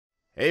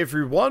Hey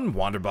everyone,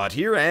 Wanderbot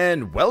here,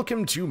 and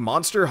welcome to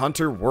Monster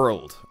Hunter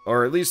World,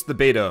 or at least the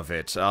beta of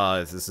it.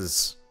 This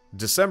is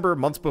December,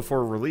 months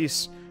before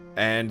release,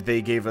 and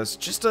they gave us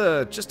just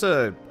a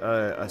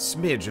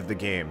smidge of the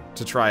game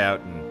to try out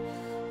and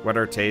whet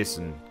our tastes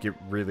and get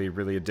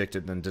really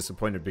addicted and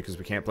disappointed because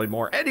we can't play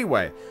more.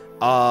 Anyway,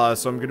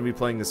 so I'm going to be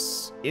playing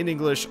this in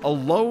English,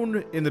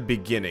 alone in the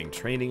beginning.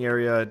 Training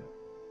area,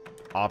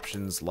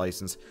 options,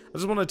 license. I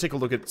just want to take a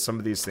look at some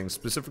of these things.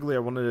 Specifically, I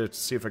wanted to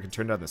see if I could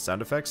turn down the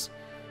sound effects.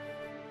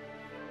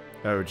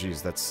 Oh,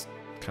 geez, that's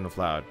kind of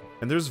loud.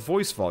 And there's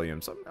voice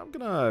volumes. I'm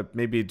gonna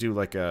maybe do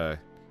like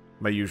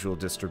my usual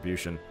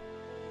distribution.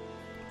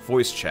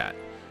 Voice chat.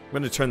 I'm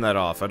gonna turn that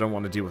off. I don't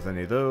want to deal with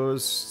any of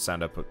those.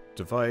 Sound output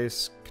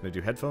device. Can I do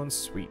headphones?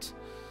 Sweet.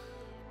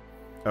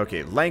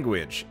 Okay,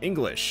 language.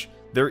 English.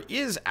 There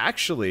is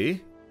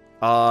actually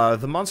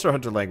the Monster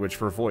Hunter language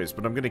for voice,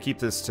 but I'm gonna keep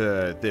this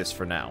to this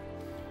for now.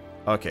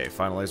 Okay,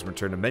 finalize and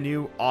return to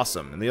menu.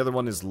 Awesome. And the other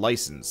one is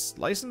license.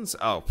 License?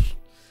 Oh.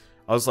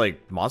 I was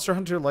like, Monster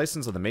Hunter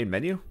license on the main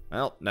menu?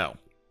 Well, no.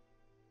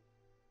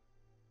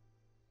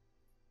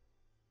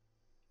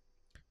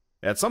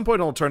 At some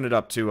point I'll turn it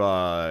up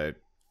to,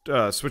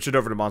 switch it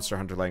over to Monster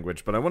Hunter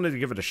language, but I wanted to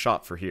give it a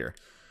shot for here.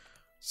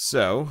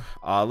 So,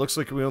 looks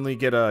like we only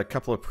get a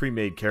couple of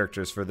pre-made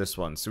characters for this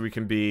one, so we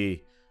can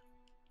be...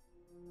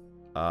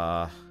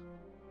 I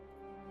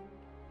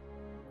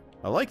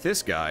like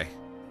this guy.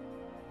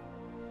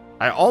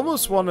 I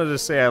almost wanted to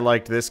say I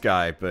liked this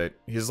guy, but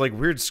his like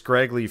weird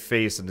scraggly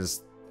face and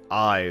his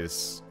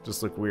eyes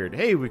just look weird.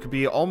 Hey, we could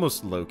be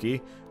almost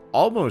Loki,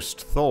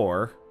 almost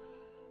Thor.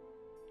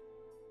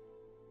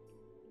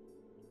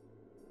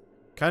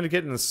 Kind of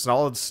getting a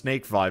solid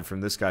Snake vibe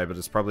from this guy, but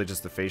it's probably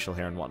just the facial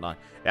hair and whatnot.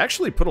 It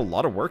actually put a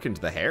lot of work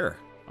into the hair.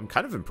 I'm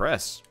kind of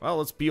impressed. Well,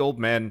 let's be old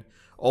man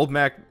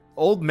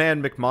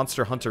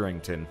McMonster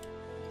Hunterington.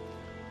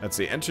 Let's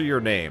see, enter your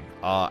name.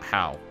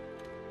 How?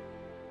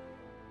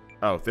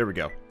 Oh, there we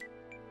go.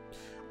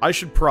 I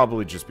should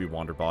probably just be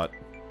Wanderbot.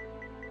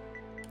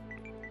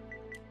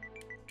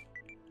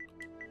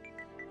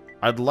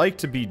 I'd like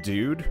to be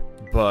Dude,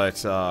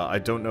 but I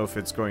don't know if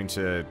it's going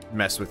to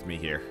mess with me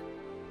here.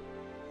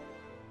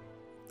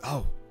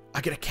 Oh,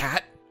 I get a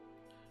cat?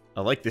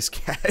 I like this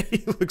cat.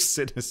 He looks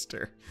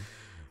sinister.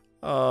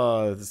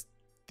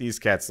 These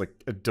cats look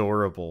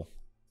adorable.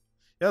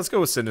 Yeah, let's go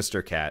with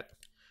Sinister Cat.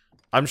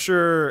 I'm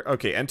sure...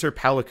 Okay, enter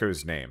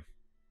Palico's name.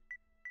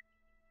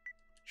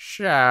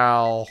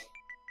 Shall. What's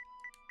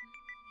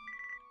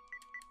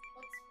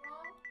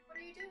wrong? What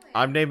are you doing?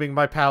 I'm naming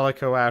my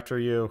Palico after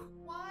you.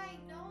 Why?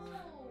 No.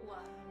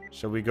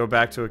 Shall we go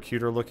back to a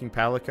cuter looking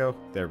Palico?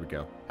 There we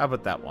go. How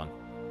about that one?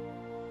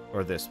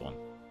 Or this one?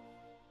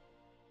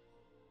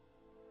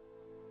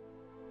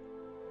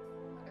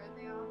 What are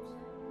the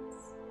options?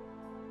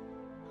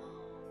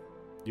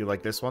 You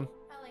like this one?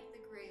 I like the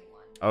gray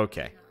one.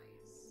 Okay.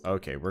 Nice.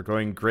 Okay, we're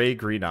going gray,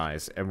 green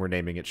eyes, and we're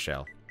naming it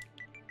Shell.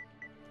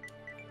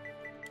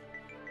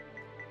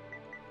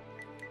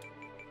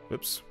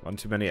 Oops, one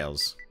too many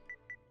L's.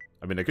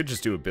 I mean, I could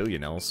just do a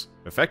billion L's.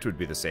 Effect would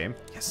be the same.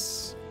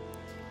 Yes.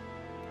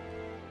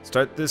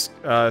 Start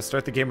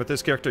the game with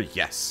this character?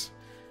 Yes.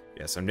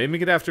 Yes, I'm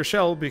naming it after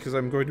Shell because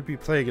I'm going to be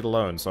playing it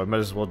alone, so I might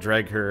as well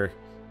drag her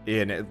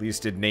in, at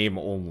least in name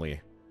only.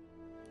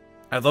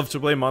 I'd love to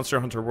play Monster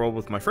Hunter World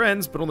with my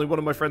friends, but only one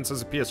of my friends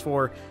has a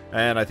PS4,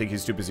 and I think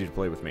he's too busy to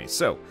play with me.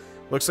 So,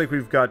 looks like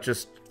we've got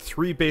just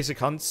 3 basic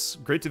hunts: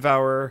 Great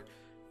Devourer,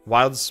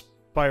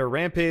 Wildspire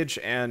Rampage,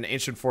 and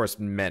Ancient Forest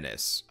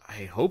Menace.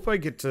 I hope I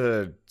get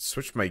to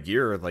switch my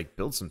gear or, like,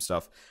 build some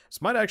stuff.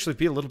 This might actually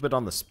be a little bit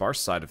on the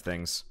sparse side of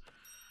things.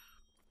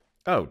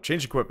 Oh,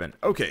 change equipment.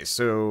 Okay,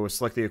 so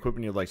select the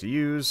equipment you'd like to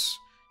use.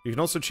 You can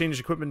also change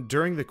equipment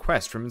during the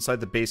quest from inside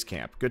the base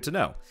camp. Good to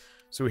know.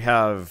 So we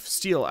have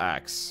Steel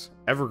Axe,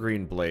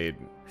 Evergreen Blade,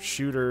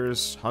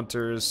 Shooters,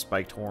 Hunters,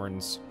 Spiked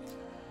Horns.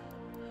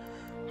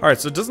 Alright,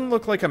 so it doesn't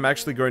look like I'm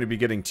actually going to be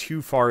getting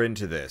too far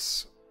into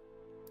this.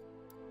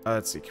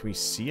 Let's see, can we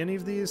see any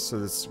of these? So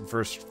this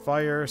Burst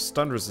Fire,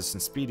 Stun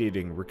Resistance, Speed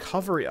Eating,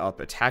 Recovery Up,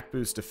 Attack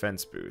Boost,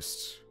 Defense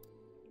Boost.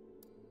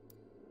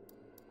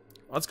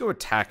 Let's go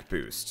Attack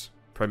Boost,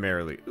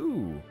 primarily.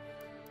 Ooh.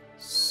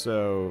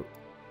 So,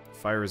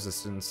 Fire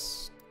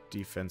Resistance,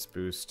 Defense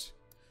Boost.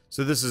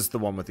 So this is the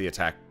one with the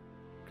attack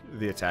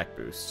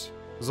boost.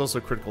 There's also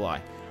Critical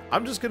Eye.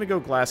 I'm just gonna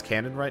go Glass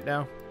Cannon right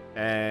now.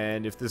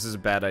 And if this is a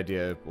bad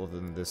idea, well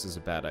then this is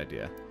a bad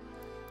idea.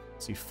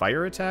 Let's see,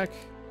 Fire Attack?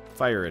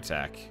 Fire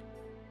Attack.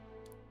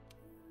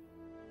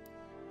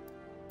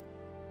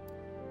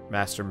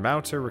 Master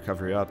Mounter,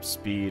 Recovery Up,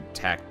 Speed,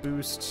 Attack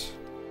Boost.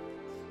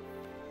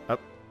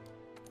 Up.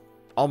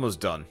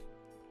 Almost done.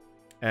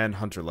 And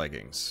Hunter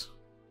Leggings.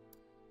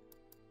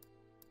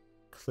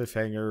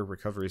 Cliffhanger,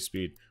 Recovery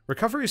Speed.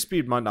 Recovery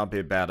Speed might not be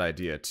a bad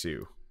idea,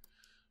 too.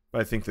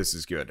 But I think this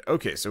is good.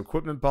 Okay, so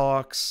Equipment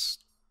Box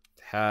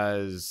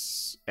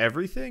has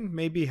everything?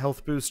 Maybe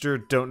Health Booster?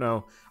 Don't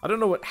know. I don't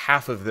know what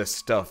half of this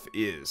stuff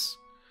is.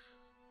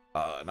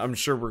 And I'm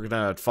sure we're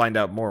gonna find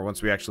out more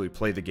once we actually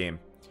play the game.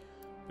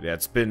 But yeah,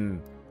 it's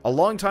been a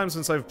long time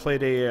since I've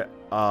played a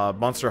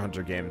Monster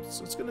Hunter game,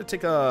 so it's going to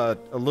take a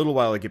little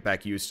while to get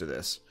back used to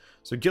this.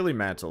 So Ghillie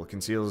Mantle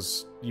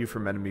conceals you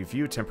from enemy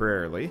view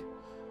temporarily.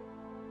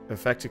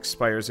 Effect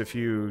expires if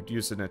you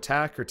use an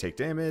attack or take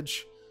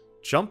damage.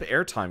 Jump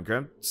airtime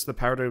grants the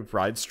power to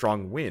ride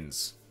strong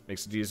winds.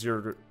 Makes it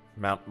easier to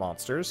mount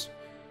monsters.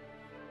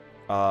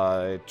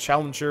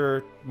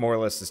 Challenger more or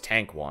less is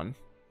tank 1.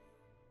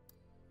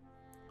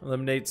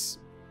 Eliminates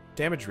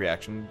damage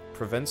reaction,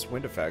 prevents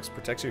wind effects,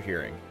 protects your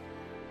hearing.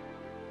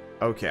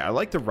 Okay, I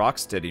like the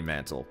Rocksteady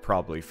Mantle,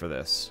 probably, for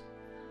this.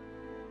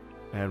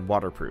 And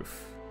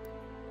waterproof.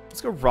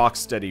 Let's go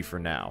Rocksteady for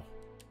now.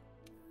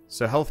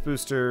 So, health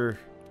booster.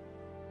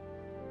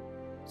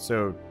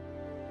 So,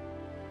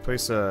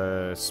 place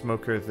a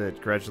smoker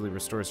that gradually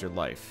restores your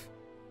life.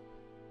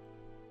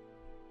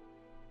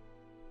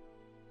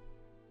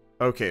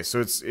 Okay, so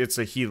it's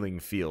a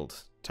healing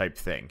field type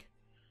thing.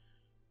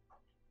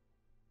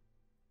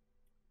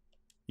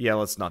 Yeah,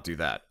 let's not do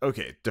that.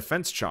 Okay,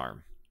 defense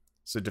charm.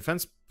 So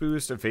defense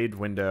boost, evade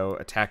window,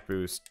 attack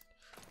boost.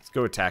 Let's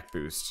go attack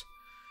boost.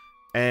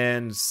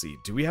 And let's see,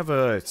 do we have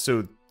a...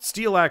 So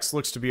steel axe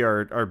looks to be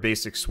our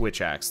basic switch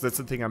axe. That's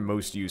the thing I'm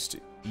most used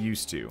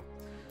to.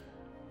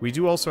 We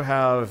do also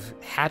have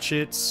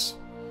hatchets,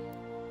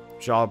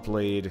 jaw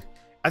blade.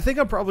 I think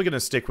I'm probably going to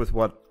stick with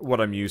what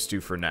I'm used to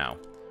for now.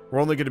 We're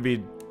only going to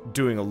be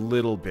doing a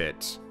little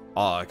bit,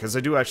 because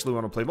I do actually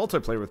want to play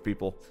multiplayer with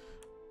people.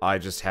 I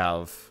just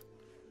have...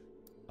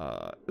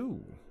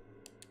 ooh.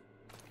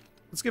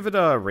 Let's give it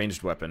a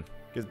ranged weapon.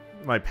 Get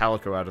my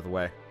Palico out of the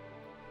way.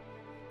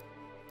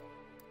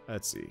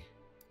 Let's see.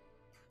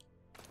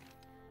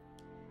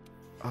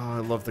 Oh, I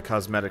love the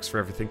cosmetics for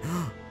everything.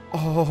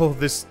 Oh,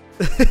 this...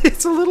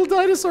 it's a little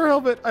dinosaur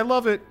helmet. I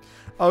love it.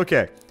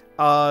 Okay.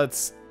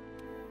 Let's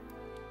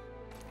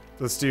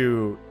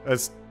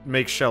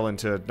make Shell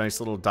into a nice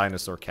little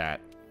dinosaur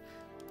cat.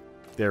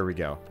 There we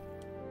go.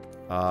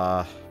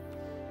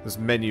 This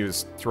menu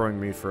is throwing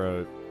me for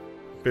a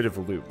bit of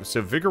a loop.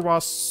 So Vigor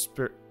Wasp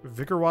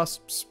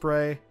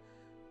spray.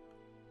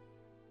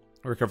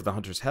 Recover the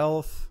hunter's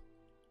health.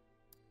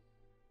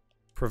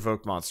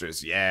 Provoke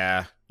monsters.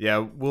 Yeah,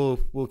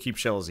 we'll keep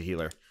Shell as a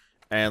healer.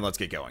 And let's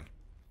get going.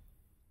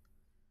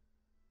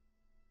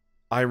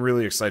 I'm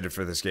really excited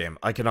for this game.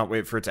 I cannot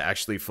wait for it to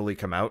actually fully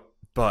come out.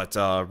 But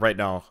right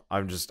now,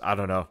 I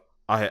don't know.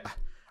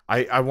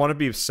 I want to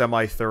be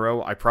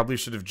semi-thorough. I probably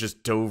should have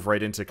just dove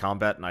right into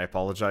combat, and I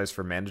apologize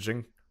for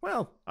managing.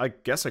 Well, I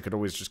guess I could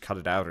always just cut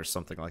it out or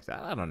something like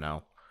that. I don't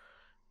know.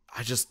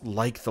 I just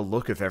like the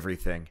look of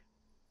everything.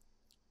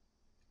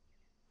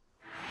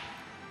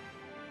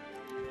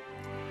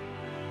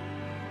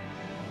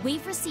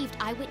 We've received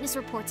eyewitness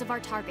reports of our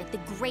target, the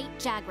Great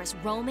Jagras,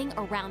 roaming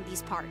around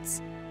these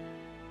parts.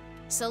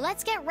 So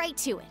let's get right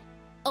to it.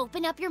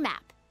 Open up your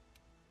map.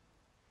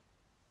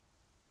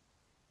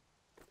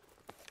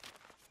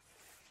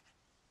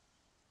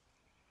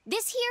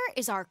 This here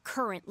is our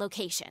current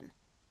location.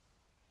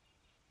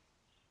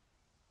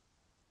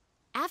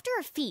 After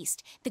a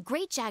feast, the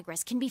Great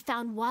Jagras can be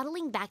found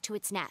waddling back to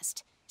its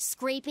nest,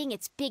 scraping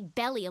its big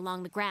belly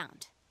along the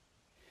ground.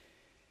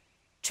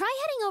 Try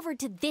heading over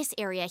to this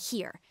area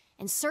here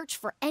and search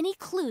for any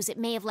clues it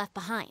may have left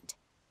behind.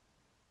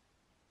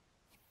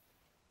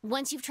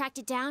 Once you've tracked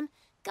it down,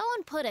 go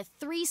and put a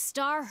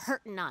 3-star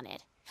hurtin' on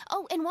it.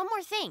 Oh, and one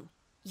more thing.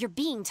 You're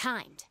being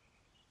timed.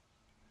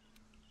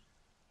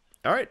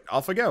 Alright,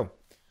 off I go.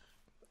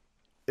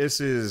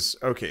 This is...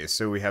 Okay,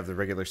 so we have the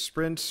regular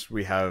sprint.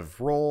 We have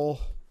roll.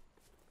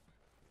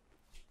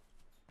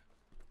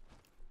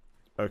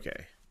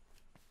 Okay.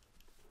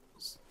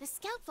 The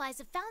scout flies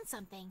have found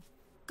something.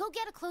 Go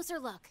get a closer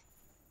look.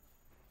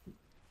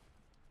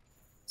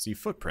 See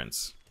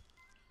footprints.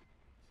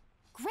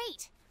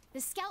 Great!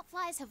 The scout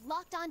flies have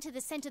locked onto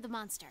the scent of the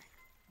monster.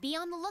 Be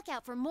on the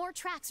lookout for more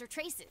tracks or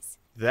traces.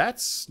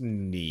 That's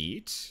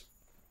neat.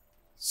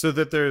 So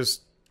that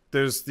there's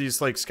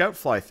these, like, scout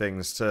fly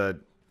things to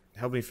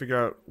help me figure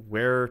out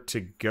where to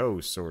go,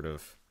 sort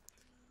of.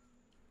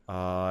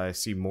 I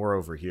see more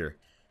over here.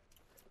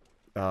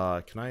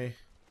 Can I...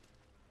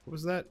 What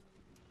was that?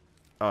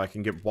 Oh, I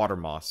can get water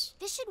moss.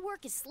 This should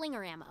work as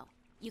slinger ammo.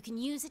 You can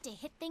use it to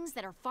hit things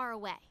that are far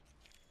away.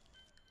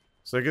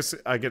 So I guess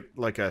I get,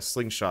 like, a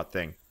slingshot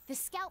thing. The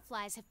scout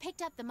flies have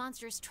picked up the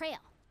monster's trail.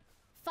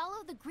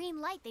 Follow the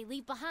green light they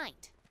leave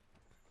behind.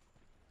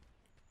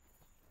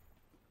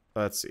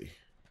 Let's see.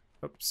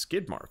 Oh,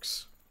 skid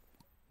marks.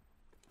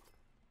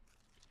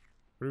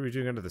 What are we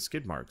doing under the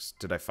skid marks?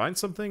 Did I find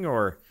something,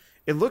 or...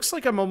 It looks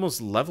like I'm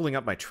almost leveling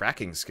up my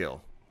tracking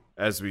skill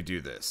as we do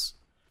this.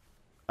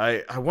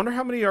 I wonder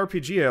how many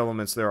RPG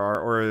elements there are,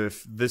 or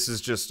if this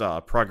is just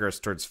progress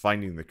towards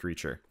finding the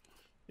creature.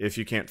 If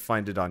you can't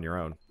find it on your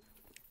own.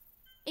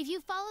 If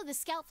you follow the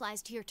scout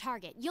flies to your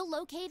target, you'll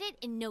locate it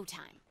in no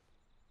time.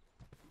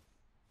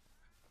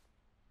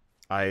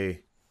 I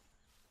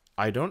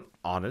don't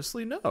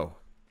honestly know.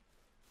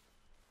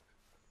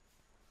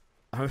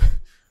 I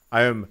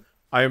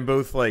am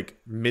both,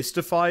 like,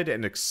 mystified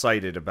and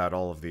excited about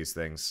all of these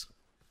things.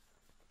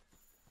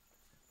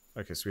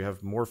 Okay, so we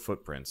have more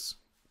footprints.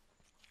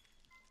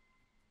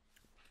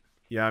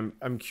 Yeah,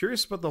 I'm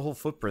curious about the whole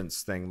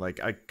footprints thing. Like,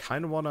 I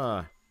kind of want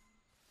to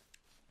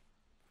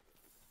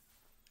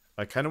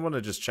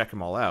just check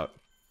them all out.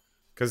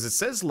 Because it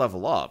says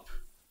level up.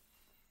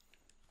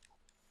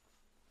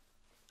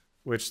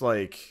 Which,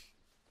 like,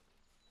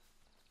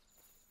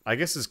 I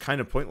guess is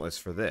kind of pointless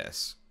for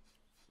this.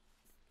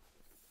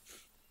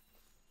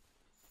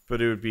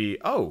 But it would be...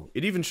 Oh,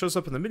 it even shows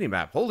up in the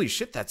minimap. Holy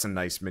shit, that's a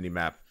nice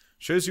minimap.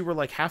 Shows you where,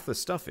 like, half the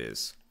stuff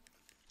is.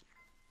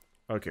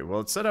 Okay,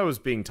 well, it said I was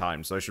being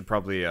timed, so I should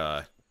probably,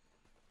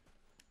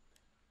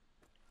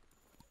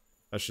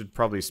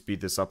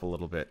 speed this up a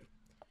little bit.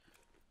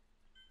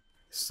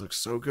 This looks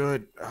so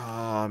good. Oh,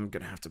 I'm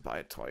gonna have to buy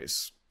it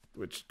twice.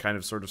 Which kind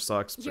of sort of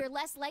sucks. But... You're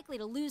less likely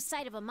to lose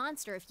sight of a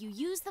monster if you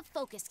use the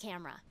focus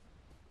camera.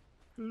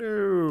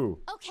 No.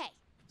 Okay,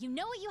 you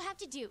know what you have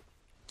to do.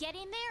 Get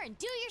in there and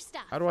do your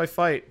stuff. How do I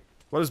fight?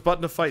 What is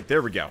button to fight?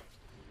 There we go.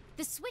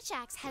 The switch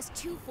axe has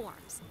two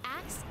forms,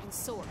 axe and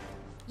sword.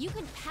 You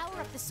can power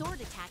up the sword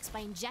attacks by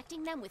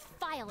injecting them with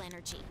file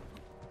energy.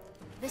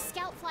 The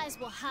scout flies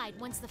will hide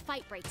once the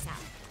fight breaks out.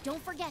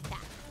 Don't forget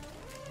that.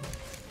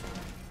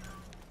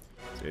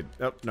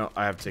 Oh, no,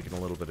 I have taken a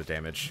little bit of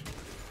damage.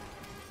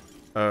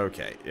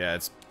 Okay, yeah,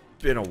 it's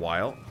been a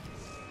while.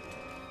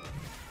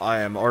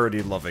 I am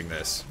already loving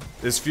this.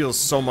 This feels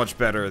so much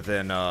better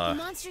than, The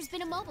monster's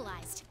been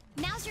immobilized.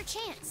 Now's your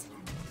chance.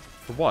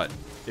 For what,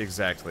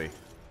 exactly?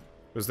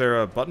 Was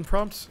there a button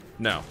prompt?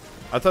 No.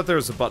 I thought there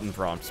was a button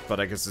prompt, but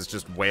I guess it's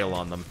just wail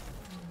on them.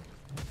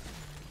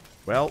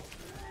 Well.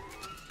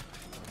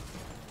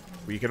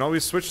 We can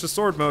always switch to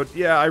sword mode.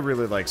 Yeah, I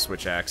really like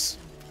switch axe.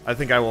 I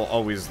think I will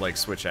always like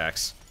switch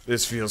axe.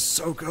 This feels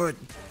so good.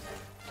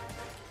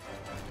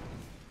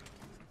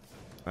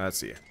 Let's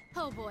see.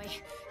 Oh boy,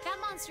 that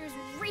monster's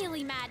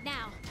really mad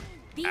now.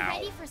 Be Ow.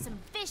 ready for some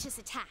vicious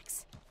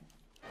attacks.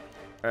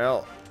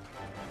 Well.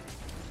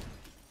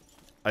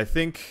 I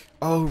think...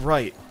 Oh,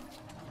 right.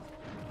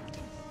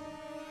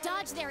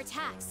 Dodge their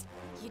attacks.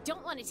 You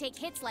don't want to take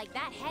hits like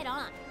that head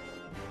on.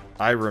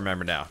 I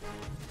remember now.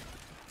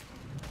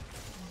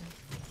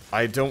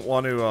 I don't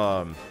want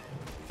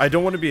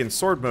to be in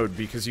sword mode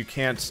because you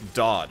can't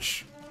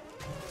dodge.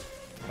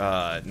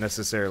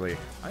 Necessarily.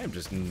 I am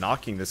just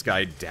knocking this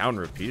guy down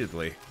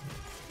repeatedly.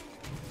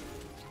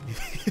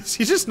 Is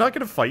he just not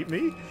gonna fight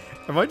me?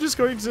 Am I just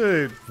going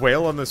to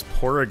wail on this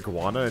poor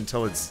iguana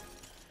until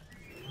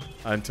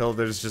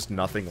there's just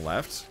nothing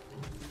left?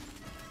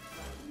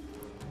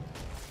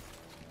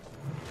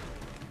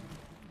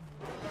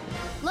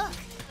 Look,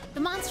 the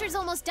monster's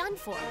almost done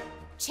for.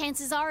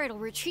 Chances are it'll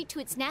retreat to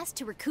its nest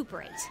to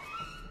recuperate.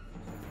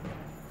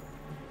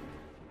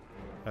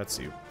 Let's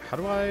see. How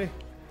do I...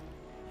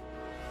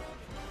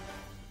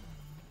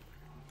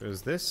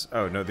 There's this?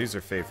 Oh, no, these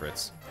are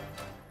favorites.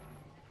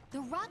 The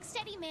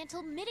rock-steady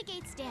mantle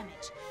mitigates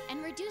damage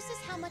and reduces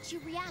how much you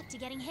react to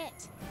getting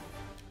hit.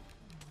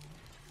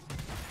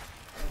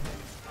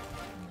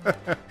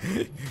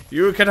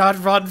 You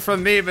cannot run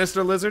from me,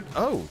 Mr. Lizard.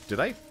 Oh, did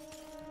I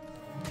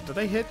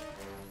hit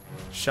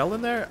shell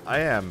in there? I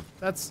am.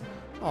 That's...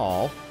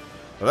 Aw. Well,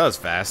 that was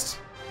fast.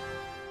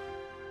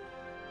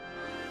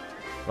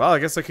 Well, I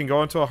guess I can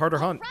go into a harder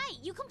hunt. Right,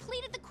 you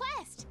completed the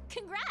quest.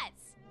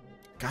 Congrats.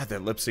 God,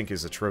 that lip sync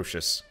is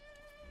atrocious.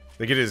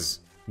 Like, it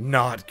is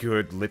not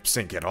good lip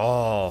sync at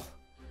all.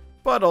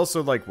 But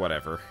also, like,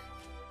 whatever.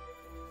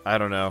 I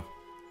don't know.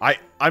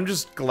 I'm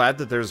just glad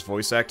that there's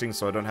voice acting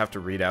so I don't have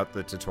to read out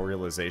the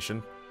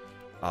tutorialization.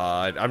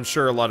 I'm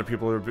sure a lot of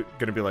people are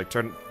gonna be like,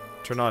 turn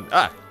on...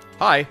 Ah!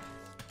 Hi!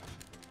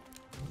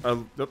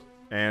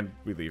 And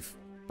we leave.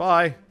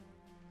 Bye!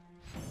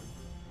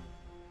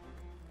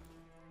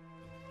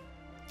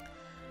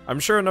 I'm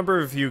sure a number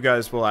of you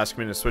guys will ask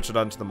me to switch it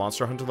on to the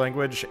Monster Hunter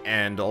language,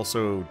 and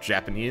also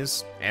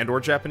Japanese, or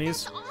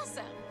Japanese. That's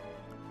awesome.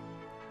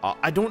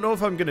 I don't know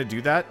if I'm gonna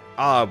do that.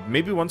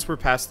 Maybe once we're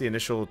past the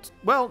initial...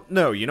 Well,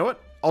 no, you know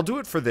what? I'll do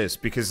it for this,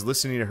 because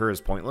listening to her is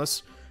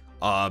pointless.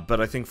 But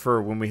I think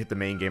for when we hit the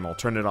main game, I'll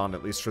turn it on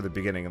at least for the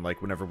beginning, and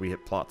like whenever we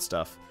hit plot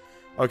stuff.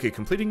 Okay,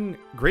 completing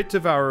Great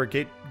Devourer,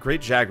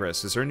 Great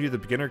Jagras has earned you the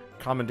Beginner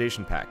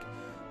Commendation Pack,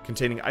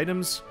 containing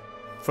items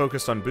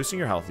focused on boosting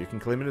your health. You can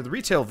claim it in the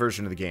retail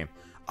version of the game.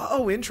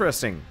 Oh,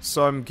 interesting.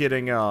 So I'm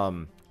getting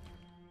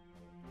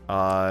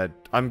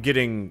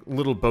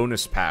little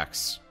bonus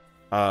packs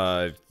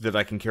that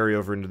I can carry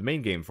over into the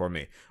main game for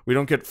me. We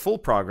don't get full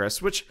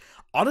progress, which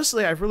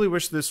honestly I really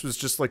wish this was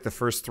just like the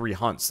first 3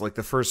 hunts, like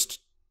the first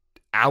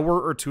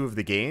hour or 2 of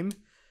the game,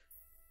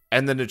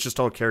 and then it's just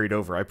all carried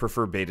over. I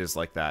prefer betas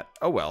like that.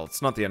 Oh well,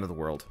 it's not the end of the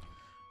world.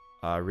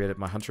 Read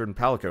my Hunter and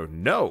Palico.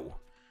 No!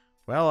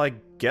 Well, I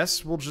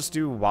guess we'll just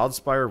do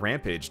Wildspire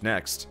Rampage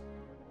next.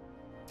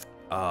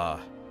 Oh,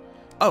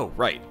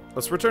 right.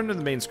 Let's return to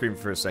the main screen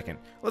for a second.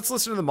 Let's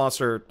listen to the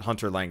Monster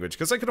Hunter language,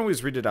 because I can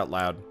always read it out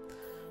loud.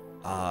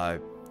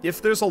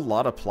 If there's a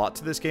lot of plot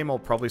to this game, I'll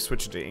probably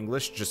switch it to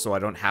English, just so I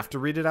don't have to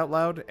read it out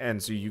loud,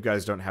 and so you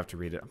guys don't have to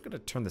read it. I'm going to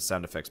turn the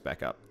sound effects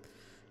back up.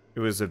 It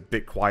was a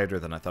bit quieter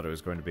than I thought it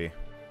was going to be.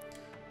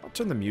 I'll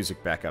turn the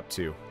music back up,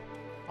 too.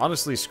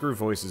 Honestly, screw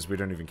voices. We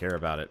don't even care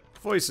about it.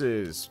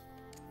 Voices.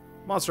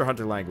 Monster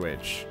Hunter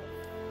language.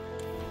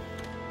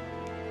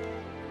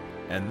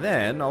 And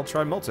then I'll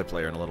try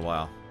multiplayer in a little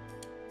while.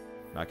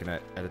 Not gonna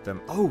edit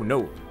them. Oh,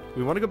 no.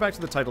 We want to go back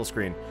to the title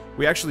screen.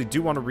 We actually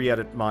do want to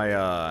re-edit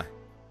my,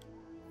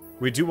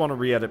 we do want to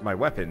re-edit my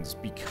weapons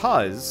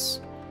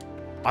because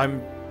I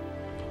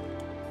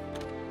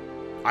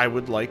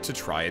would like to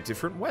try a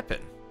different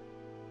weapon.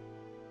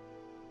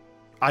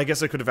 I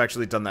guess I could have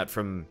actually done that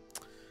from...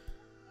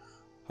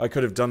 I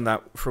could have done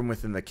that from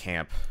within the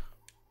camp.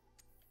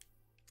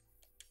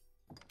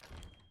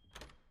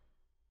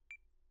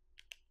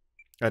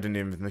 I didn't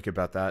even think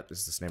about that.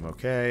 Is this name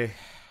okay?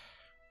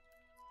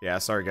 Yeah,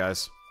 sorry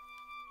guys.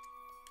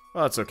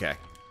 Well, that's okay.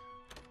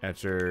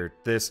 Enter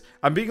this.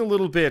 I'm being a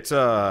little bit,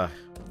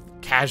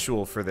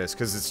 casual for this,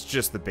 because it's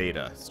just the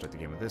beta. Start the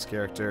game with this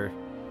character.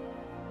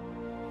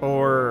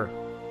 Or...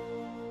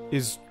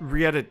 is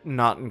re-edit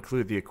not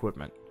include the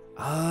equipment?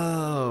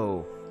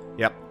 Oh.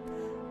 Yep.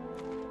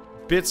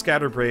 Bit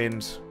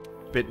scatterbrained,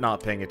 bit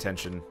not paying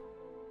attention,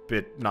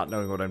 bit not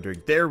knowing what I'm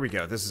doing. There we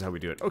go. This is how we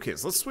do it. Okay,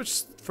 so let's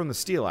switch from the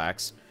steel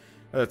axe.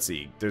 Let's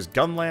see. There's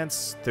gun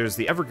lance. There's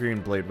the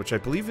evergreen blade, which I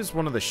believe is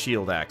one of the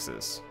shield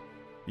axes.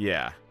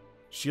 Yeah.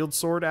 Shield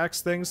sword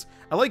axe things.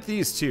 I like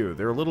these too.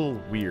 They're a little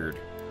weird.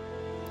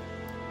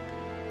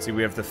 See,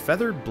 we have the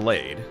feathered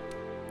blade,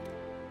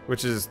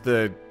 which is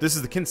the... this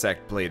is the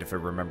Kinsect blade, if I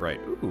remember right.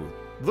 Ooh,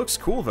 looks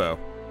cool though.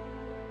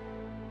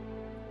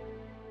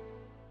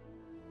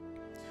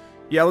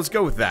 Yeah, let's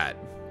go with that.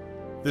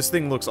 This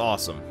thing looks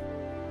awesome.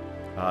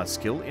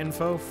 Skill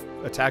info,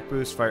 attack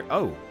boost, fire...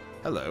 oh,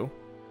 hello.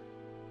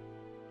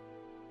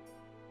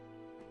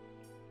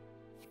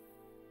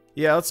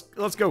 Yeah,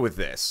 let's go with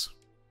this.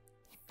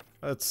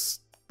 Let's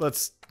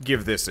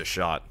give this a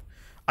shot.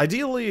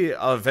 Ideally,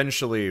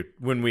 eventually,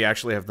 when we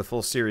actually have the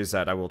full series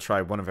out, I will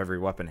try one of every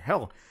weapon.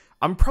 Hell,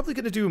 I'm probably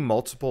going to do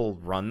multiple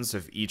runs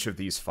of each of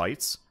these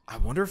fights. I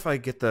wonder if I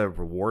get the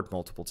reward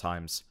multiple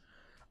times.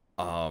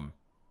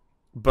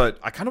 But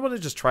I kind of want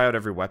to just try out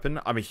every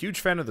weapon. I'm a huge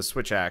fan of the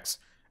switch axe,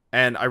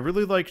 and I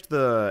really liked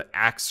the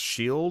axe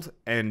shield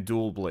and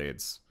dual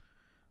blades.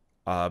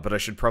 But I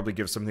should probably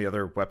give some of the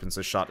other weapons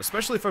a shot,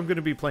 especially if I'm going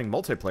to be playing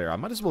multiplayer. I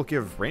might as well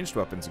give ranged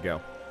weapons a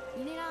go.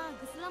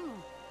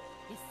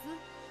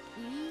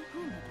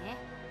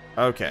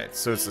 Okay,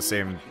 so it's the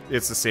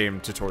same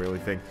tutorial-y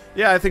thing.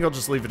 Yeah, I think I'll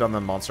just leave it on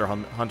the Monster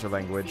Hunter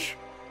language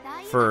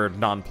for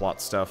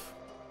non-plot stuff.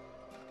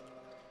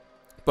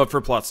 But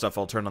for plot stuff,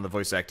 I'll turn on the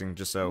voice acting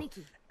just so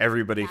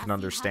everybody can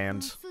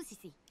understand,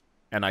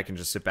 and I can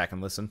just sit back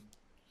and listen.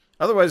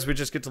 Otherwise, we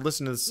just get to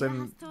listen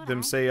to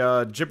them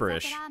say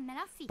gibberish.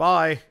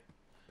 Bye!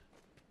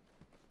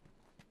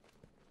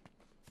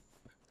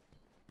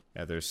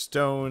 Yeah, there's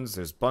stones,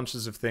 there's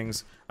bunches of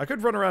things. I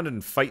could run around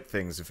and fight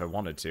things if I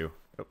wanted to.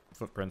 Oh,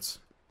 footprints.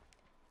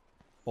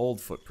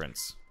 Old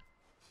footprints.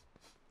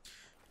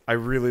 I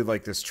really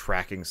like this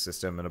tracking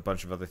system and a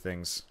bunch of other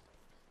things.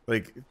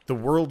 Like, the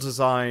world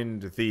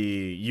design,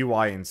 the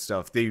UI and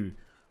stuff, they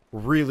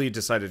really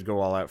decided to go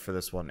all out for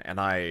this one, and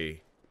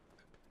I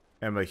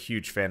am a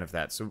huge fan of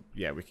that. So,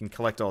 yeah, we can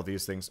collect all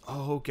these things.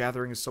 Oh,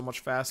 gathering is so much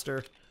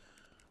faster.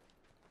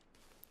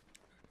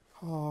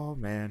 Oh,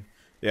 man.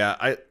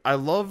 Yeah, I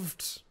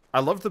loved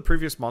the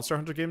previous Monster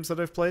Hunter games that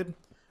I've played,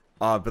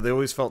 but they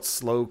always felt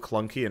slow,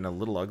 clunky, and a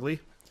little ugly.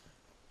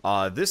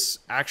 This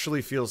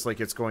actually feels like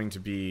it's going to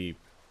be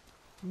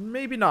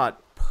maybe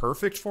not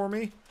perfect for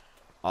me.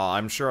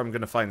 I'm sure I'm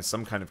going to find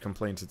some kind of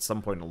complaint at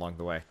some point along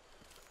the way.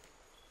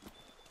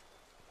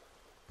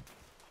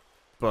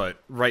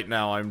 But right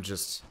now I'm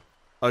just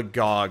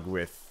agog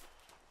with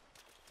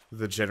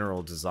the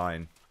general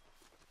design.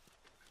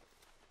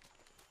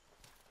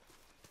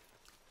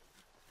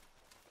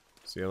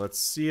 So yeah, let's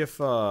see if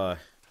we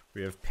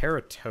have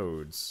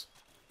paratoads.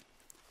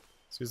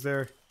 So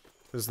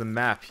there's the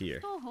map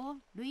here. Oh,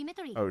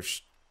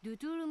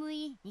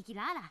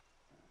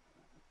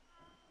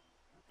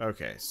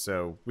 okay,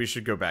 so we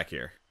should go back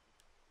here.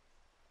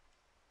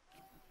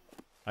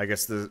 I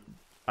guess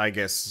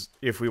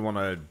if we want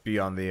to be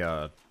on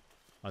the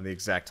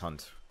exact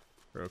hunt,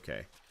 we're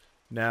okay.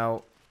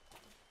 Now,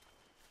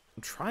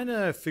 I'm trying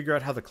to figure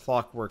out how the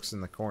clock works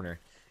in the corner.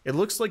 It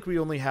looks like we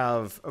only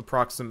have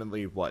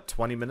approximately, what,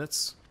 20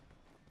 minutes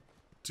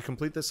to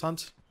complete this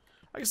hunt?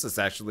 I guess that's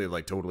actually,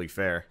 like, totally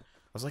fair.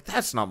 I was like,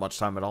 that's not much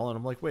time at all, and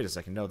I'm like, wait a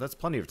second, no, that's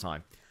plenty of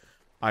time.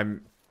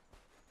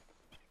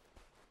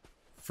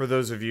 For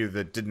those of you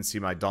that didn't see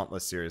my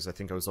Dauntless series, I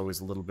think I was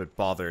always a little bit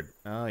bothered.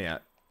 Oh, yeah,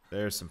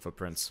 there's some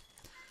footprints.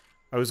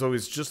 I was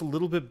always just a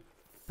little bit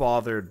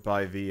bothered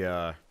by the,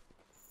 yeah,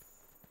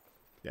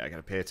 I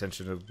gotta pay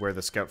attention to where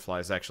the scout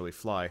flies actually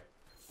fly.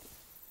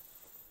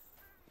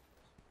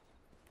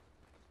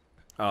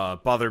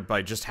 Bothered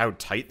by just how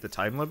tight the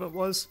time limit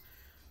was.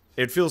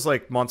 It feels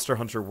like Monster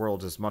Hunter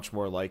World is much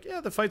more like, yeah,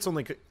 the fights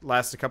only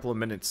last a couple of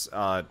minutes,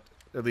 at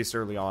least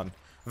early on.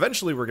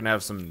 Eventually we're gonna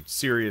have some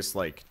serious,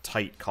 like,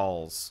 tight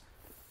calls.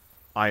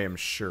 I am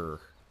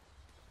sure.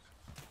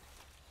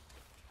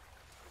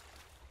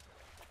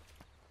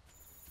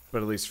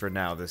 But at least for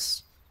now,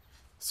 this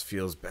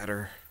feels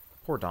better.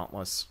 Poor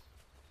Dauntless.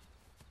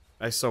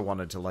 I so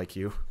wanted to like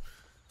you.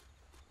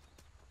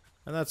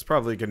 And that's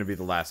probably going to be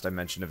the last I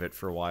mention of it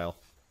for a while.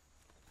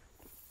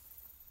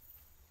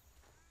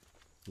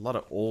 A lot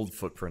of old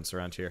footprints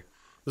around here.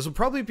 This will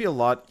probably be a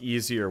lot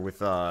easier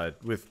with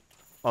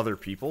other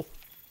people.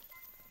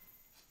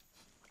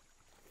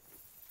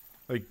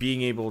 Like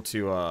being able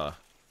to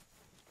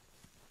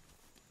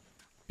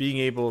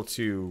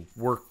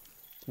work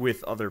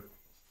with other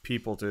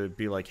people to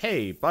be like,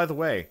 hey, by the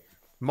way,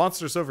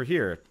 monster's over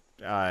here,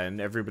 and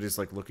everybody's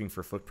like looking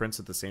for footprints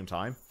at the same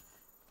time.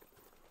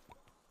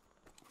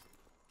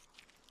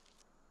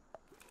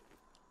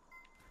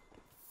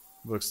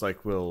 Looks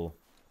like we'll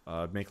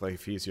make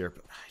life easier,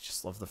 but I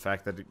just love the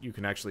fact that you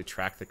can actually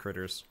track the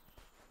critters.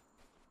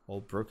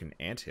 Old broken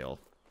anthill.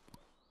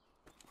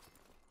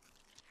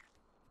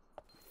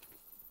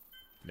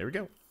 There we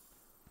go.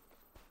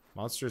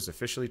 Monster is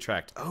officially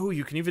tracked. Oh,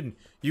 you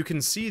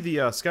can see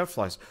the scout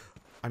flies.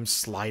 I'm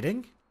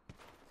sliding?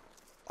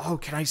 Oh,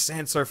 can I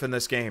sand surf in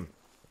this game?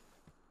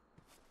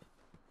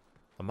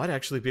 I might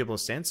actually be able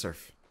to sand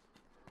surf.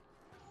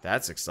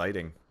 That's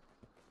exciting.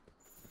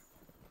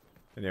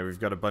 And yeah, we've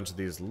got a bunch of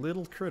these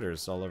little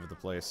critters all over the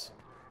place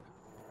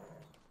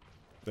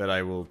that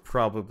I will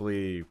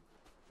probably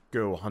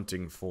go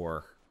hunting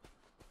for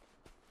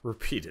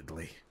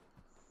repeatedly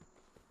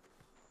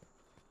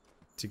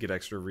to get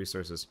extra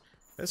resources.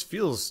 This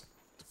feels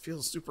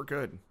super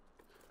good.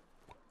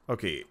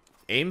 Okay,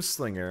 aim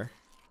slinger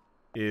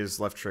is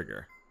left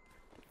trigger.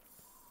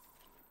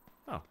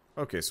 Oh,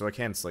 okay, so I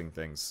can sling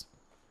things.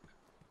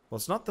 Well,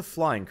 it's not the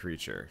flying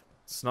creature.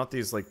 It's not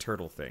these, like,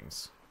 turtle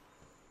things.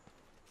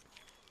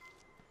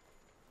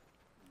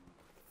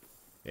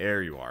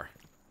 There you are.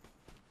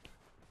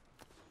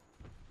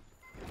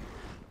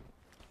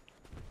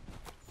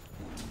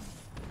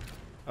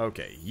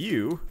 Okay,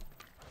 you...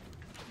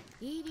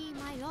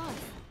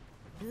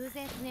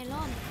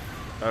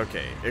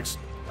 Okay,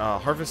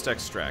 harvest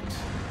extract.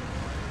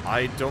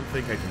 I don't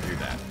think I can do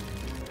that.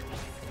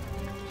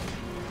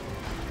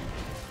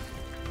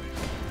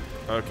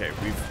 Okay,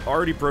 we've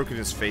already broken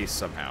his face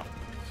somehow.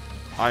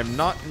 I'm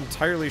not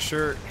entirely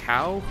sure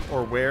how,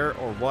 or where,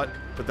 or what,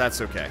 but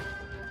that's okay.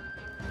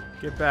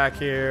 Get back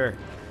here.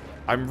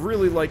 I'm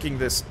really liking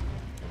this...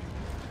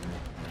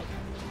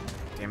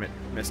 Damn it,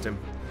 missed him.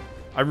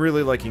 I'm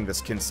really liking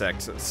this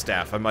Kinsect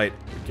staff. I might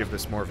give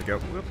this more of a go.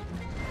 Whoop.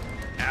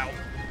 Ow.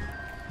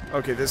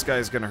 Okay, this guy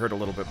is going to hurt a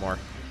little bit more.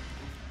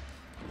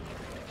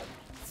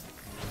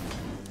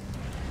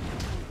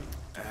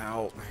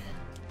 Ow.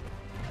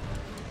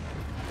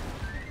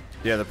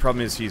 Yeah, the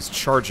problem is he's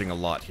charging a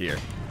lot here.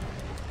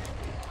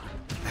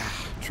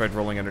 Tried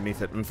rolling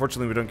underneath it.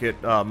 Unfortunately, we don't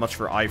get much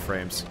for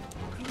iframes.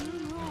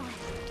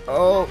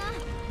 Oh.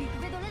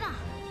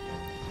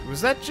 Was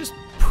that just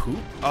poop?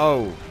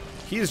 Oh.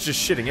 He is just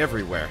shitting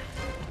everywhere.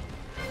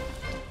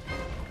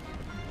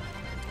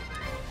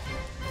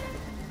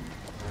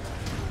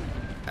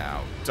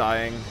 Ow.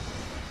 Dying.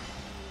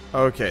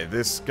 Okay,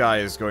 this guy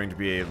is going to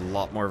be a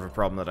lot more of a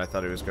problem than I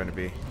thought it was going to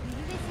be.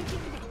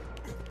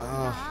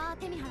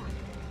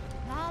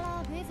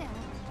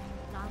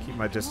 Keep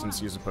my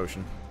distance, use a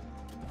potion.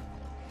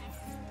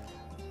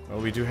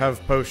 Well, we do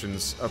have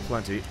potions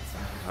aplenty.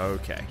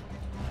 Okay.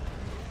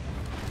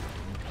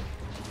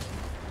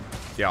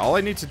 Yeah, all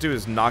I need to do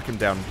is knock him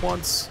down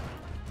once,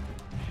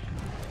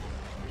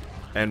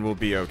 and we'll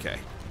be okay.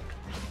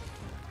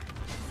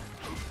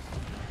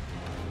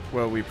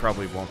 Well, we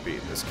probably won't be.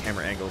 This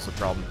camera angle is a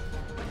problem.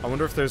 I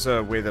wonder if there's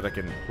a way that I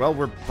can... Well,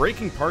 we're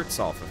breaking parts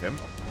off of him.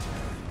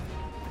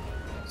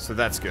 So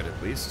that's good,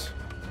 at least.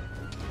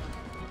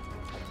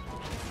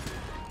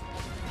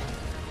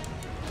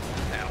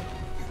 Now.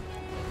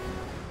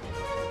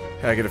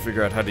 I gotta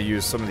figure out how to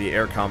use some of the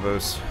air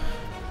combos.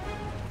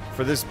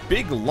 For this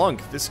big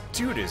lunk, this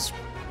dude is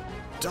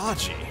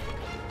dodgy.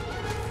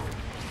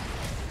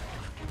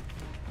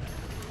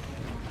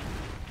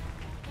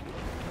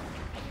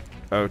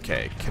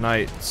 Okay, can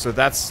I... So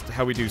that's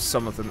how we do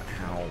some of them.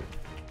 Ow.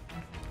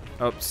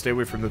 Oh, stay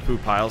away from the poo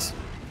piles.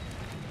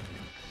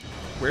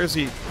 Where is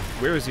he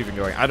even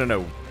going? I don't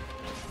know.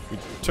 We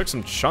took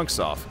some chunks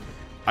off.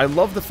 I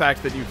love the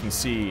fact that you can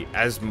see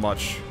as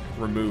much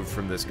removed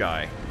from this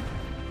guy.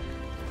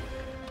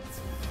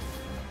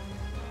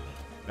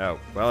 Oh,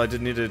 well, I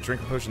didn't need to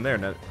drink a potion there,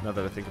 now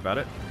that I think about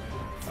it.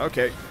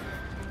 Okay.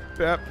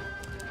 Bap.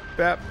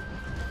 Bap.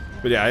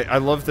 But yeah, I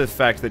love the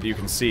fact that you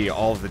can see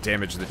all of the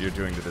damage that you're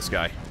doing to this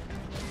guy.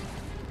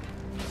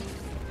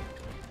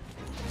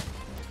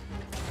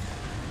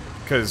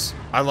 Because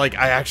I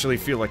actually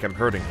feel like I'm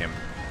hurting him.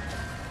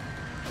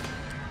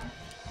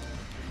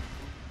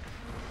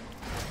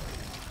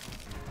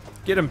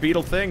 Get him,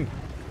 beetle thing!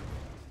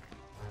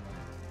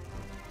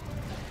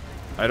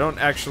 I don't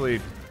actually...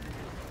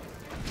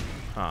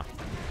 Huh.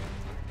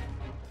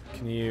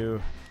 Can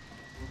you...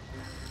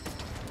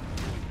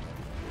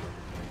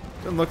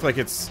 Doesn't look like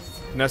it's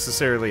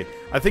necessarily...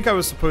 I think I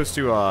was supposed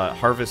to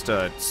harvest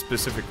a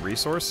specific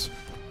resource.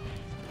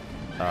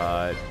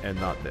 And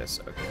not this.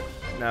 Okay.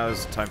 Now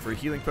is time for a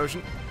healing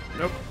potion.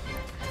 Nope.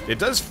 It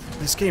does...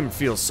 This game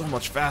feels so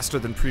much faster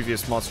than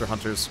previous Monster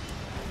Hunters.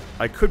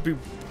 I could be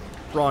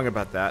wrong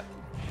about that.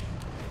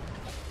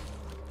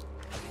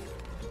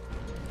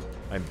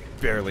 I'm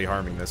barely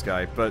harming this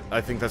guy, but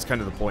I think that's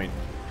kind of the point.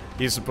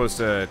 He's supposed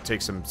to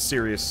take some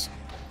serious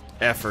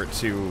effort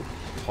to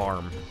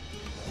harm.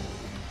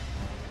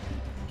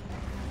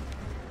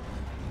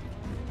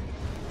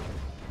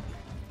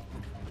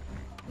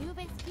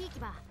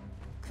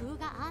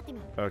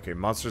 Okay,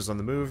 monsters on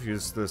the move.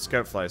 Use the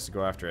scout flies to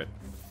go after it.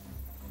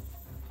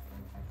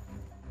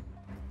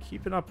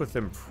 Keeping up with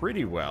them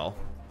pretty well.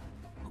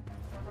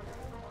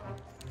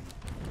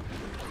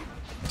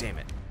 Damn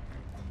it.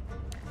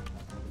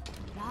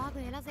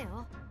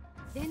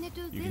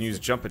 You can use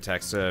jump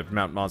attacks to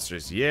mount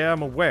monsters. Yeah,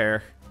 I'm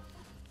aware.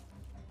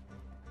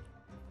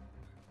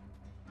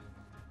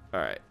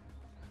 Alright.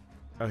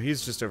 Oh,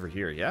 he's just over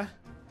here, yeah?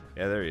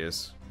 Yeah, there he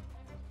is.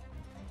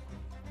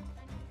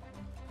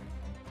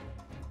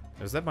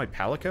 Is that my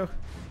Palico?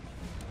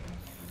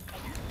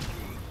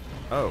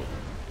 Oh.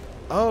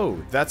 Oh,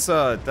 that's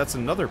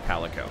another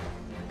Palico.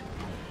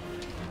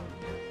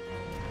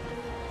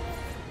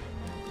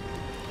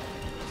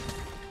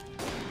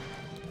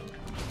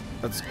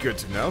 That's good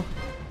to know.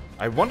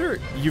 I wonder,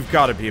 you've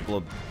got to be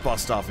able to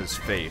bust off his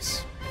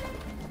face.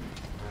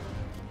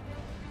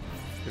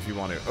 If you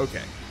want to.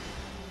 Okay.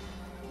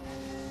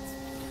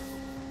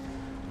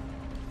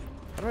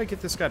 How do I get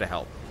this guy to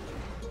help?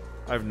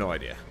 I have no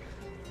idea.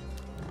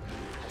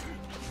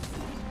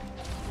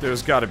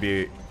 There's got to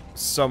be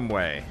some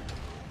way.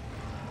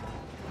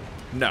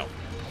 No.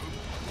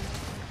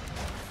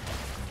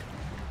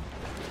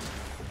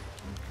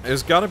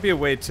 There's got to be a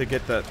way to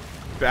get that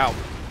out.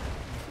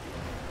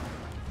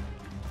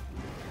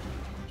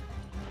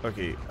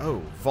 Okay. Oh,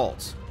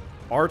 vault.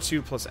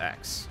 R2 plus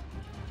X.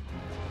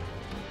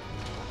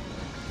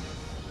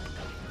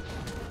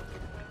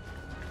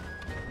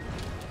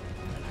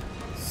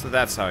 So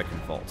that's how I can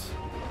vault.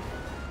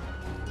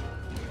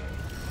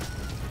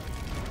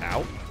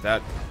 Ow.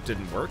 That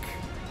didn't work.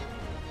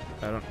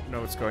 I don't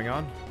know what's going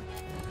on.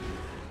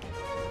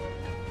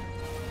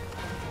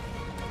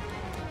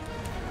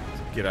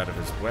 Get out of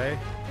his way.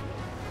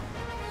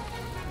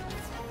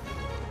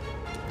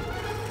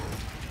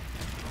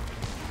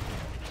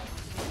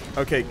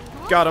 Okay,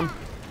 got him.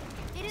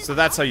 So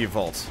that's how you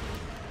vault.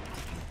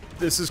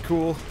 This is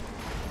cool.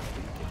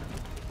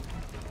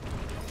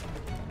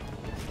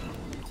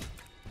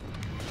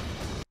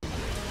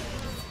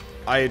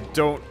 I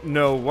don't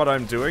know what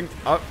I'm doing.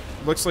 Oh,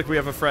 looks like we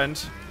have a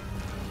friend.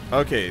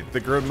 Okay, the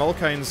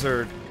Gromulkines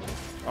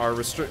are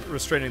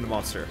restraining the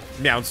monster.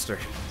 Mounster,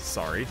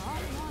 sorry.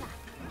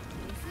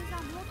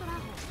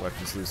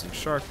 Weapons losing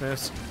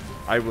sharpness.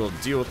 I will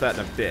deal with that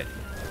in a bit.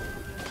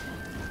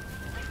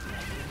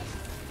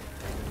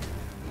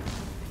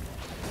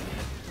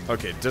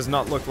 Okay, it does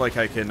not look like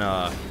I can,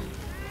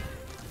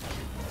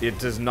 it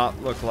does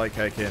not look like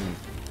I can,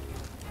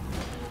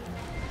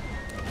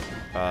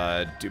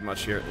 do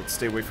much here. Let's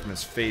stay away from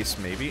his face,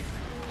 maybe.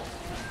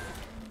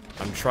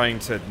 I'm trying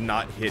to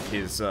not hit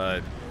his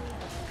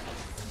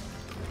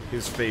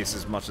face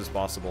as much as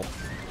possible.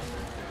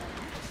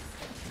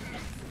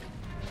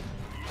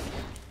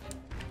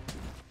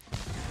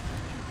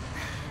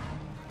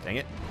 Dang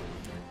it.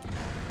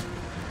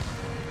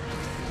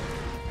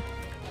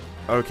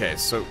 Okay,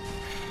 so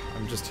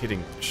I'm just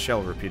hitting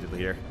shell repeatedly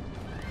here.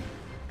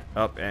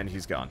 Up, and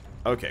he's gone.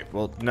 Okay,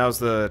 well, now's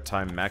the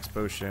time. Max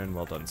potion,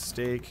 well done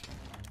steak.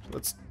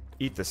 Let's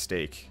eat the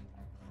steak.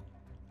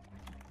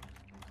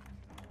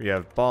 We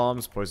have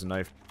bombs, poison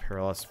knife,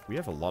 paralysis. We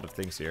have a lot of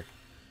things here.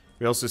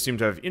 We also seem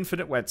to have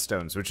infinite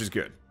whetstones, which is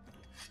good.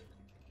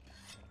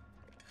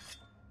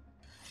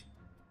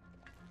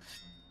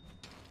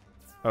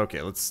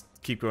 Okay, let's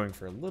keep going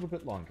for a little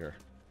bit longer.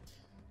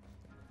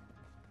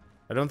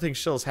 I don't think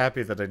Shell's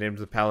happy that I named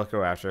the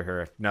Palico after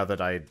her, now that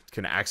I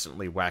can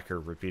accidentally whack her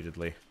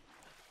repeatedly.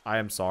 I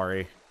am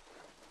sorry.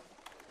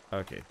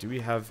 Okay, do we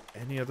have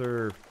any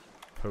other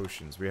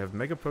potions? We have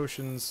mega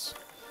potions,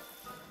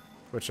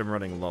 which I'm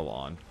running low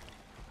on.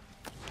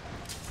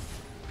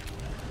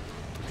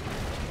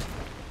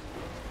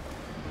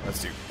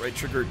 Let's do right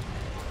trigger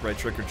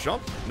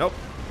jump. Nope.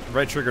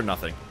 Right trigger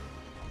nothing.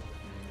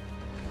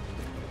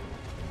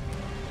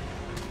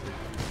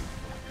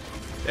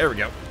 There we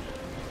go.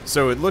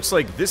 So it looks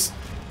like this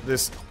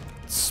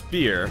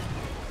spear.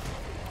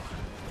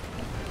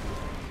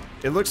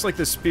 It looks like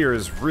this spear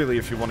is really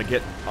if you want to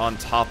get on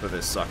top of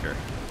this sucker.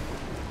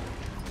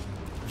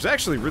 It's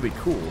actually really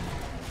cool.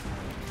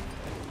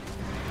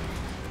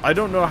 I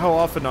don't know how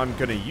often I'm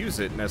gonna use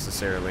it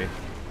necessarily,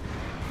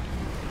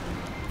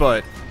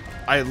 but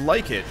I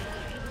like it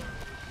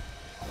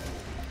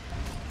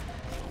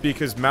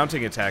because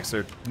mounting attacks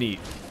are neat.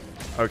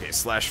 Okay,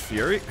 slash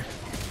fury.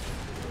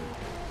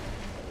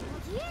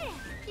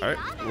 Alright,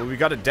 well we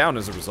got it down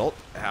as a result.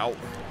 Ow.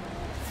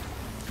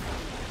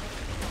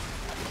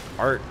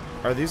 Are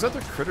these other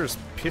critters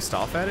pissed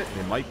off at it?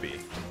 They might be.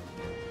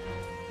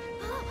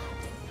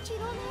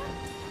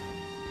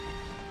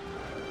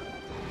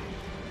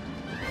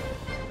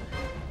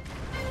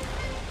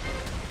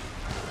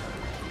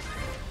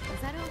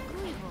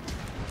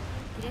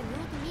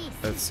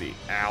 Let's see.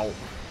 Ow.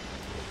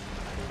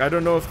 I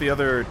don't know if the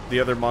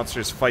other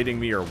monster's fighting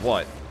me or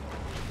what.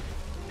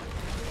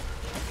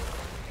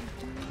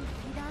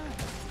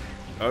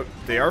 Oh,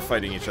 they are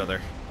fighting each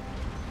other.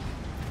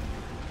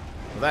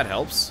 Well, that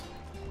helps.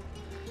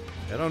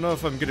 I don't know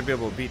if I'm gonna be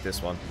able to beat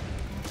this one.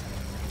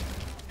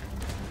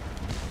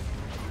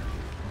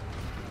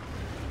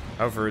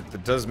 However,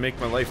 it does make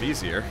my life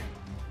easier.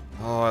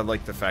 Oh, I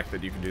like the fact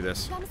that you can do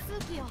this.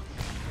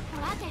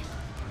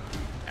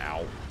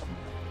 Ow.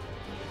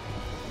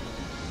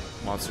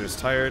 Monster is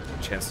tired.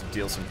 Chance to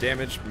deal some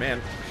damage.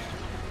 Man.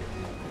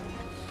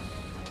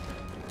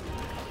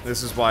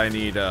 This is why I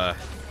need,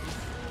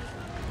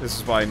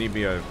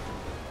 me a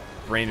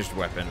ranged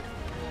weapon.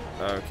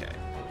 Okay.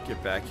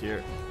 Get back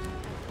here.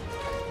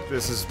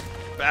 This is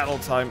battle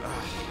time.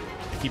 Ugh.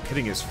 I keep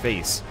hitting his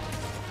face.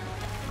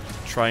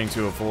 Trying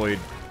to avoid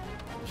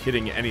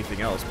hitting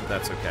anything else, but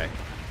that's okay.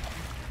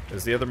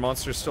 Is the other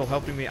monster still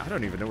helping me? I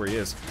don't even know where he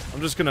is.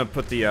 I'm just gonna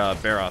put the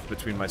Baroth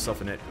between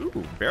myself and it.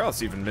 Ooh,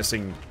 Baroth's even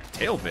missing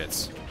tail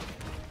bits.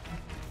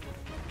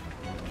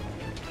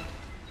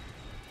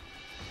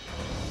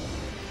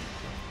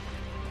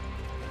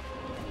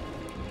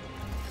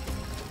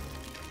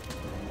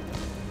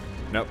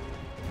 Nope.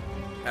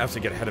 I have to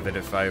get ahead of it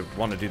if I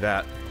want to do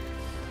that.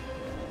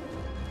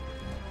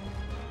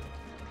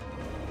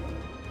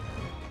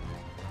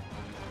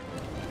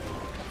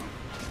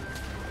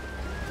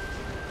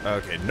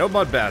 Okay, no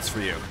mud baths for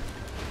you.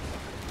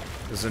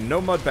 This is a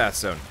no mud bath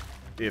zone.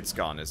 It's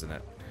gone, isn't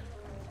it?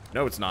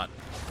 No, it's not.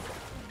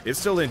 It's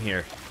still in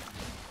here.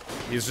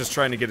 He's just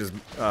trying to get his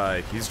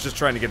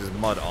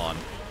mud on.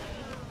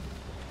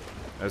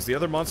 Is the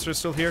other monster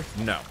still here?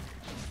 No.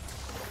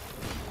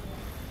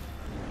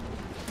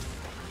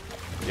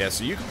 Yeah,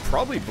 so you could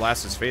probably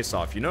blast his face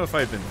off. You know, if I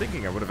had been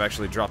thinking, I would have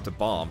actually dropped a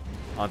bomb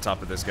on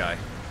top of this guy.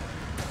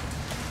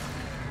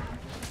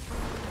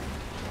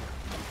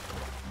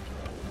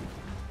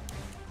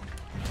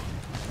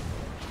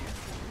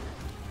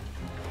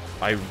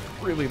 I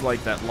really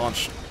like that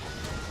launch.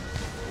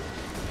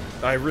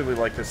 I really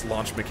like this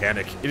launch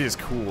mechanic. It is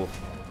cool.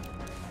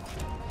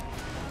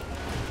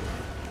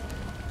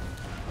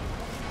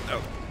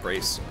 Oh,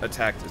 brace.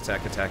 Attack,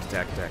 attack, attack,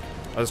 attack, attack.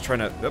 I was trying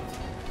to... Oop.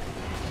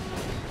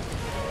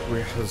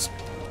 I was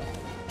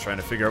trying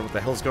to figure out what the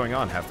hell's going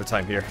on half the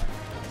time here.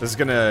 This is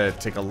gonna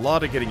take a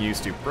lot of getting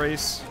used to.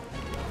 Brace.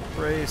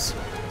 Brace.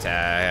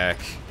 Attack.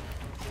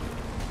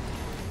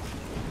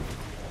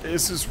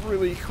 This is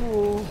really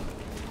cool.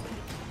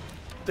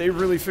 They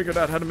really figured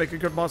out how to make a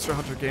good Monster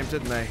Hunter game,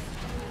 didn't they?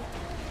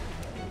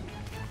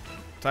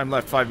 Time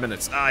left 5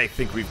 minutes. I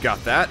think we've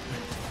got that.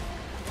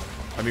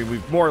 I mean,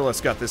 we've more or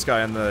less got this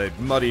guy on the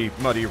muddy,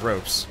 muddy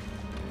ropes.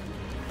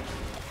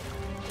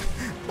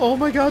 Oh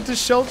my god,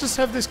 does Shell just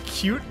have this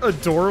cute,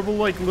 adorable,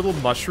 like, little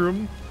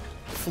mushroom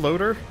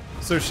floater?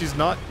 So she's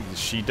not...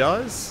 She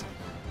does?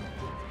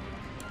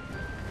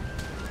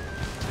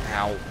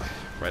 Ow.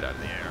 Right out of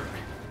the air.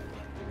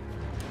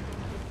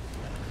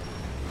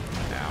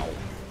 Ow.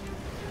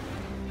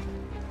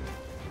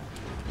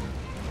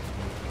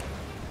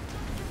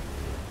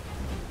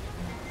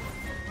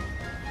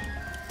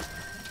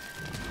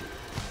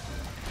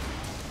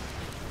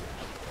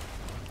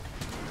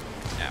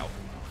 Ow.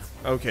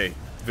 Okay.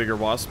 Vigor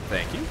Wasp,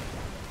 thank you.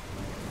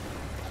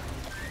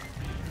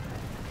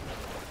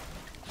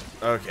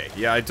 Okay,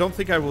 yeah, I don't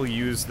think I will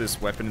use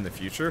this weapon in the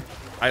future.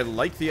 I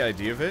like the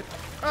idea of it.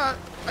 I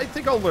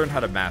think I'll learn how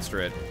to master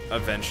it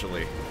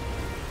eventually.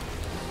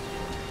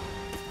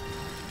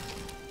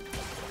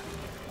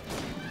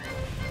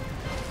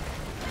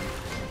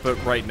 But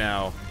right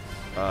now,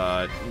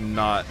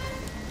 not...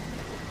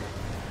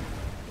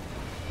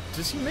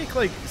 Does he make,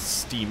 like,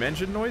 steam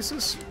engine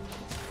noises?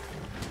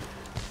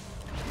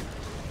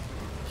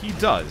 He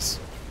does.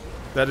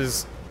 That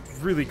is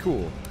really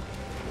cool.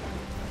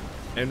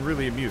 And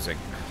really amusing.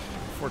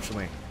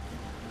 Unfortunately,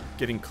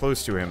 getting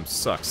close to him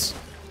sucks.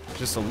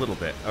 Just a little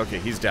bit. Okay,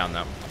 he's down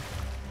though.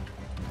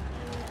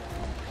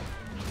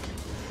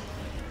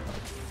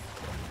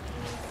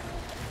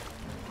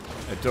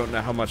 I don't know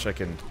how much I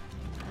can...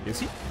 Is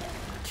he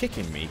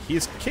kicking me? He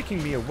is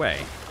kicking me away.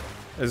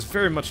 That is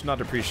very much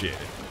not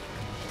appreciated.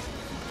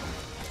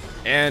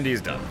 And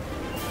he's done.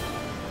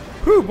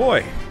 Whew,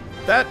 boy.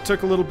 That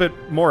took a little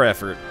bit more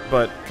effort,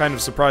 but kind of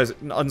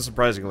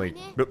unsurprisingly.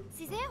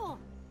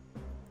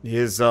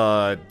 His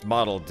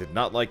model did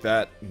not like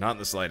that, not in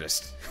the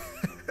slightest.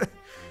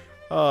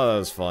 Oh, that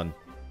was fun.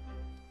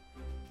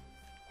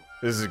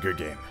 This is a good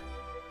game.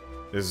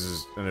 This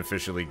is an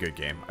officially good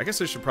game. I guess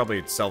I should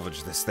probably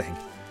salvage this thing.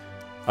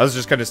 I was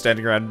just kind of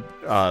standing around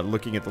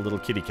looking at the little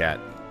kitty cat.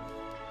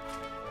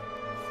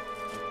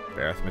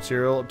 Baroth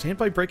material obtained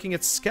by breaking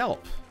its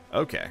scalp.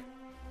 Okay.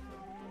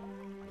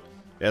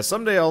 Yeah,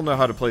 someday I'll know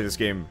how to play this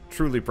game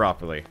truly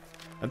properly.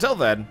 Until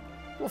then,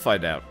 we'll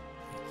find out.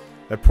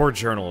 That poor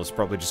journal is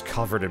probably just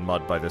covered in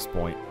mud by this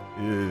point.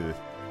 Ugh.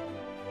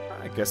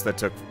 I guess that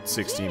took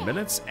 16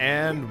 minutes,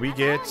 and we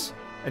get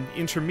an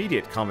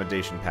intermediate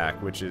commendation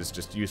pack, which is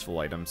just useful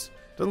items.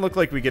 Doesn't look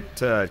like we get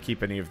to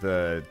keep any of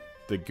the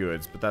the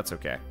goods, but that's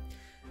okay.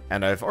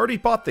 And I've already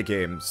bought the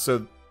game,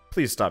 so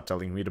please stop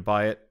telling me to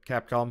buy it,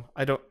 Capcom.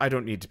 I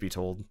don't need to be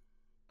told.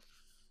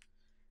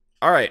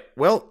 Alright,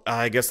 well,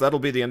 I guess that'll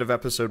be the end of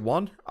episode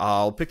 1.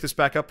 I'll pick this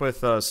back up with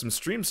some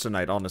streams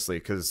tonight, honestly,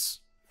 because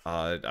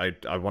I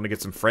want to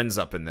get some friends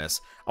up in this.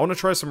 I want to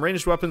try some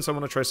ranged weapons, I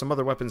want to try some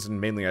other weapons, and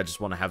mainly I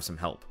just want to have some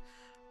help.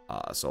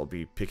 So I'll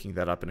be picking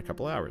that up in a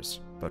couple hours.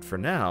 But for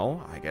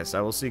now, I guess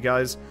I will see you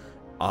guys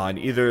on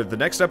either the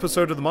next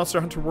episode of the Monster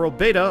Hunter World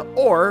Beta,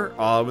 or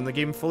when the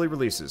game fully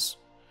releases.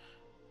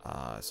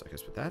 So I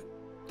guess with that,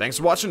 thanks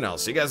for watching, and I'll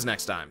see you guys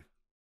next time.